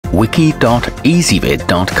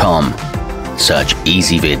wiki.ezvid.com. Search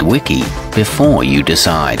Ezvid Wiki before you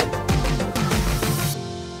decide.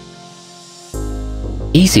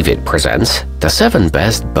 Ezvid presents the 7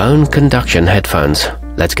 best bone conduction headphones.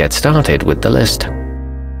 Let's get started with the list.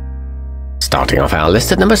 Starting off our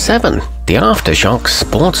list at number 7, the aftershokz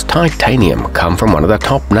Sportz Titanium come from one of the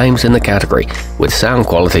top names in the category, with sound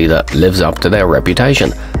quality that lives up to their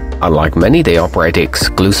reputation. Unlike many, they operate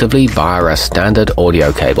exclusively via a standard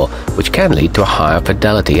audio cable, which can lead to a higher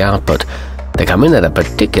fidelity output. They come in at a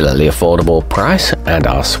particularly affordable price and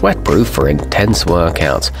are sweat-proof for intense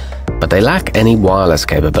workouts, but they lack any wireless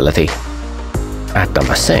capability. At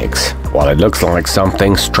number 6, while it looks like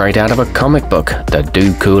something straight out of a comic book, the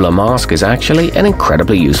docooler mask is actually an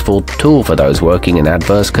incredibly useful tool for those working in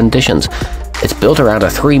adverse conditions. It's built around a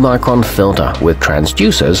 3-micron filter with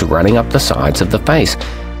transducers running up the sides of the face.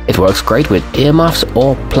 It works great with earmuffs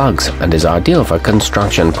or plugs and is ideal for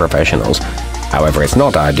construction professionals. However, it's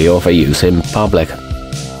not ideal for use in public.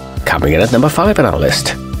 Coming in at number 5 on our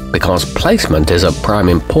list. Because placement is of prime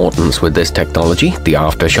importance with this technology, the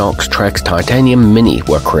aftershokz trekz Titanium Mini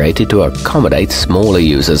were created to accommodate smaller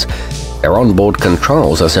users. Their onboard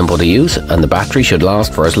controls are simple to use, and the battery should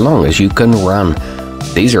last for as long as you can run.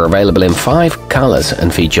 These are available in 5 colors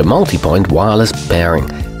and feature multi-point wireless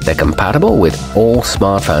pairing. They're compatible with all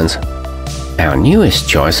smartphones. Our newest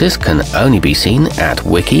choices can only be seen at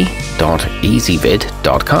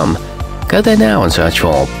wiki.ezvid.com. Go there now and search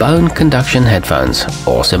for bone conduction headphones,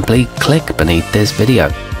 or simply click beneath this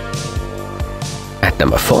video. At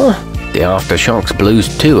number 4, the aftershokz Blues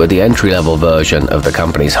 2 are the entry-level version of the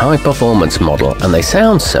company's high-performance model, and they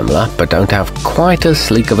sound similar but don't have quite as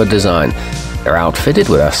sleek of a design. They're outfitted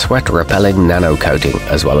with a sweat-repelling nano coating,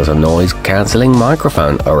 as well as a noise-cancelling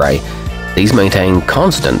microphone array. These maintain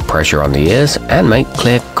constant pressure on the ears and make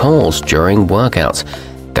clear calls during workouts.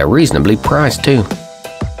 They're reasonably priced too.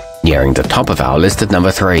 Nearing the top of our list at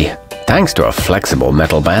number 3. Thanks to a flexible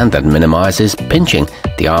metal band that minimizes pinching,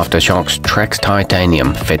 the aftershokz trekz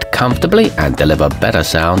Titanium fit comfortably and deliver better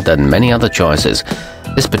sound than many other choices.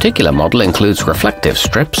 This particular model includes reflective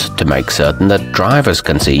strips to make certain that drivers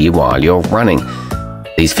can see you while you're running.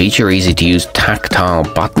 These feature easy-to-use tactile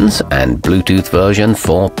buttons and Bluetooth version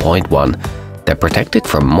 4.1. They're protected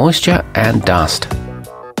from moisture and dust.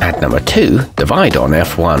 At number 2, the vidonn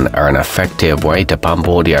F1 are an effective way to pump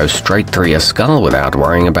audio straight through your skull without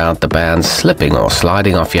worrying about the bands slipping or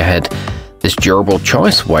sliding off your head. This durable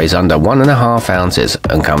choice weighs under 1.5 ounces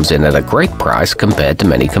and comes in at a great price compared to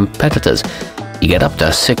many competitors. You get up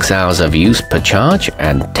to 6 hours of use per charge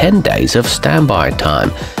and 10 days of standby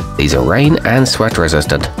time. These are rain and sweat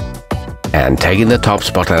resistant. And taking the top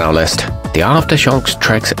spot on our list, the aftershokz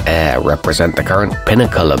trekz Air represent the current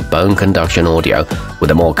pinnacle of bone conduction audio,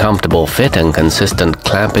 with a more comfortable fit and consistent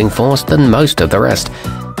clamping force than most of the rest.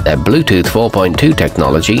 Their Bluetooth 4.2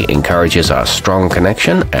 technology encourages a strong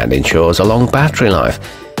connection and ensures a long battery life.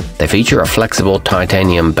 They feature a flexible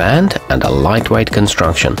titanium band and a lightweight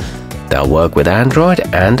construction. They'll work with Android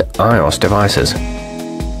and iOS devices.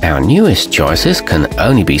 Our newest choices can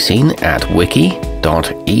only be seen at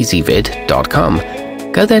wiki.ezvid.com.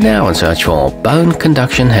 Go there now and search for bone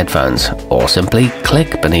conduction headphones, or simply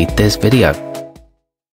click beneath this video.